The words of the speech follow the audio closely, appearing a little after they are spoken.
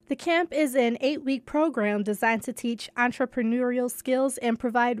The camp is an 8-week program designed to teach entrepreneurial skills and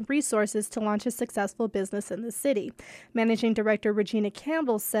provide resources to launch a successful business in the city. Managing Director Regina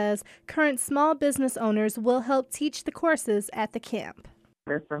Campbell says current small business owners will help teach the courses at the camp.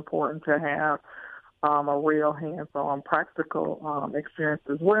 It's important to have a real hands-on practical experience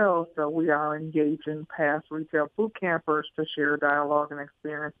as well. So we are engaging past retail boot campers to share dialogue and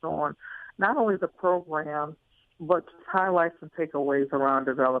experience on not only the program, but highlights and takeaways around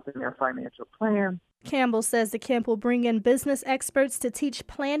developing their financial plan. Campbell says the camp will bring in business experts to teach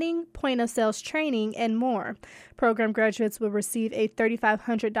planning, point-of-sales training, and more. Program graduates will receive a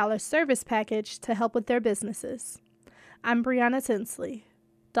 $3,500 service package to help with their businesses. I'm Brianna Tinsley,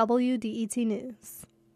 WDET News.